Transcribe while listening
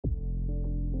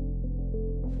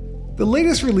The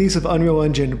latest release of Unreal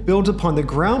Engine builds upon the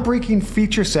groundbreaking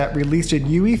feature set released in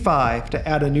UE5 to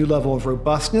add a new level of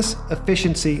robustness,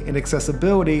 efficiency, and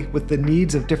accessibility with the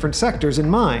needs of different sectors in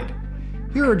mind.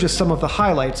 Here are just some of the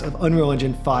highlights of Unreal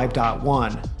Engine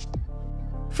 5.1.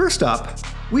 First up,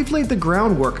 we've laid the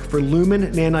groundwork for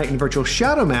Lumen, Nanite, and Virtual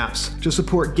Shadow maps to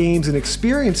support games and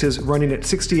experiences running at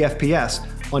 60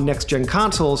 FPS on next-gen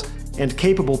consoles and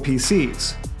capable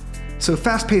PCs, so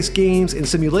fast-paced games and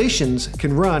simulations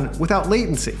can run without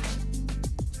latency.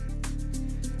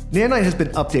 Nanite has been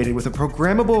updated with a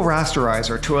programmable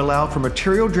rasterizer to allow for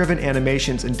material-driven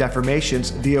animations and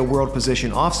deformations via world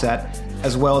position offset,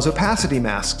 as well as opacity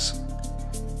masks.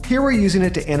 Here we're using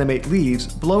it to animate leaves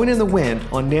blowing in the wind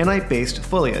on Nanite-based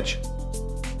foliage.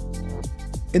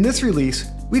 In this release,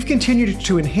 we've continued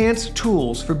to enhance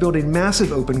tools for building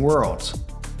massive open worlds.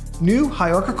 New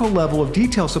hierarchical level of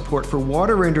detail support for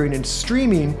water rendering and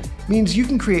streaming means you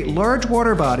can create large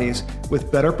water bodies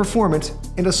with better performance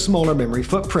and a smaller memory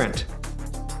footprint.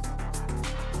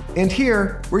 And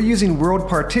here, we're using world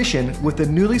partition with the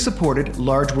newly supported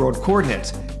large world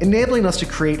coordinates, enabling us to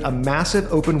create a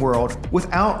massive open world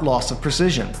without loss of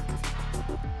precision.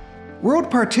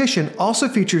 World partition also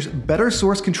features better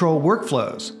source control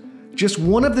workflows, just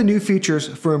one of the new features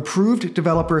for improved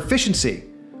developer efficiency,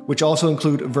 which also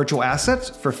include virtual assets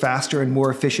for faster and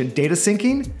more efficient data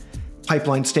syncing,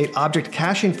 pipeline state object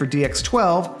caching for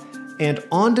DX12, and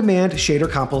on-demand shader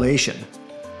compilation.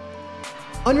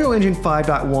 Unreal Engine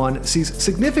 5.1 sees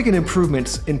significant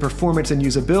improvements in performance and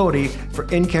usability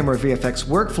for in-camera VFX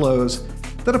workflows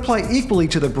that apply equally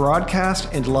to the broadcast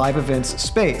and live events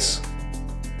space.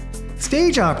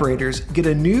 Stage operators get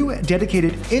a new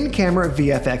dedicated in-camera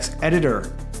VFX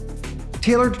editor,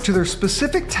 tailored to their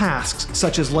specific tasks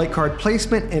such as light card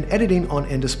placement and editing on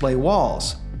in-display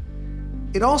walls.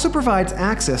 It also provides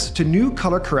access to new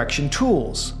color correction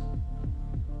tools.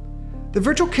 The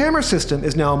virtual camera system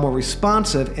is now more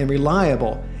responsive and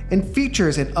reliable and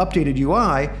features an updated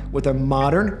UI with a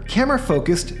modern,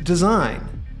 camera-focused design.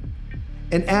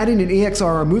 And adding an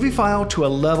EXR or movie file to a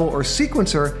level or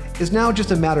sequencer is now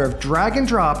just a matter of drag and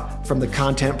drop from the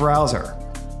content browser.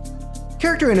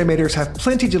 Character animators have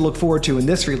plenty to look forward to in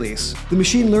this release. The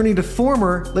machine learning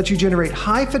deformer lets you generate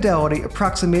high-fidelity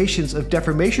approximations of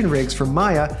deformation rigs from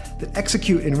Maya that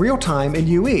execute in real time in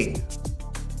UE.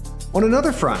 On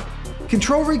another front,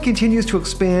 Control Rig continues to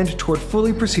expand toward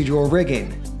fully procedural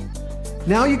rigging.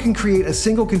 Now you can create a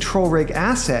single Control Rig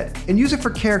asset and use it for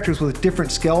characters with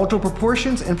different skeletal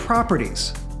proportions and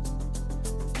properties.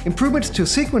 Improvements to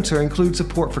Sequencer include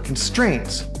support for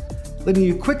constraints, letting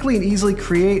you quickly and easily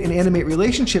create and animate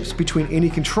relationships between any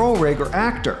control rig or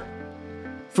actor.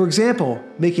 For example,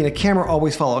 making a camera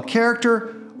always follow a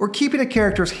character, or keeping a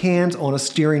character's hands on a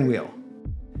steering wheel.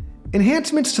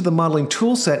 Enhancements to the modeling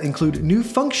toolset include new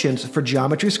functions for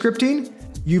geometry scripting,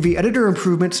 UV editor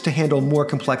improvements to handle more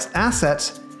complex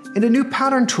assets, and a new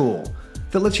pattern tool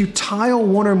that lets you tile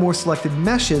one or more selected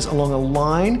meshes along a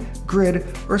line, grid,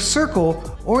 or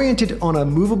circle oriented on a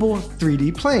movable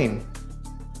 3D plane.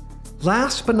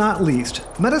 Last but not least,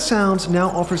 MetaSounds now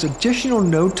offers additional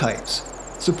node types,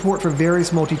 support for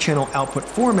various multi-channel output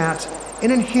formats,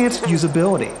 and enhanced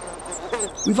usability.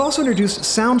 We've also introduced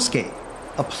Soundscape,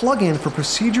 a plugin for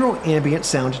procedural ambient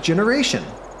sound generation.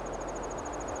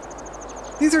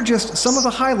 These are just some of the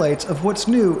highlights of what's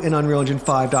new in Unreal Engine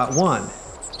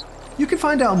 5.1. You can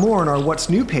find out more on our What's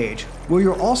New page, where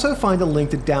you'll also find a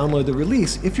link to download the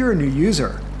release if you're a new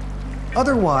user.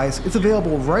 Otherwise, it's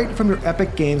available right from your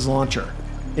Epic Games launcher.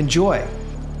 Enjoy!